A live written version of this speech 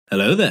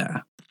Hello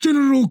there.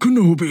 General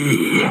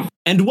Kenobi.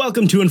 And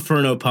welcome to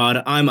Inferno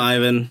Pod. I'm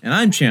Ivan. And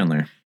I'm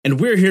Chandler. And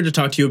we're here to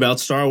talk to you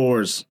about Star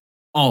Wars.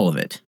 All of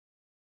it.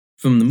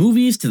 From the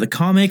movies to the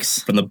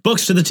comics, From the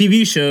books to the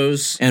TV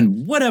shows,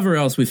 and whatever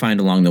else we find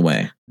along the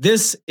way.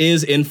 This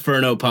is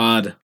Inferno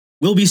Pod.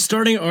 We'll be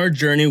starting our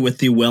journey with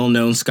the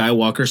well-known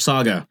Skywalker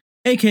saga.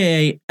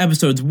 AKA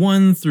episodes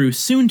 1 through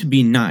soon to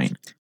be 9.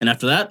 And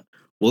after that,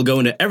 we'll go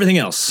into everything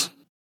else.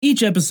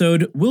 Each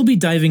episode, we'll be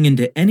diving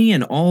into any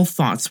and all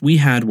thoughts we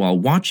had while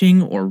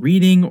watching or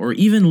reading or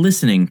even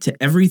listening to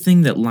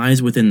everything that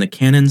lies within the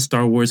canon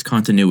Star Wars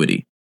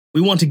continuity. We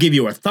want to give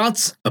you our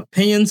thoughts,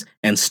 opinions,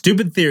 and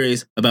stupid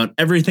theories about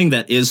everything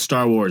that is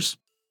Star Wars.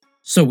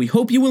 So we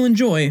hope you will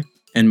enjoy,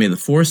 and may the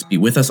Force be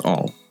with us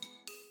all.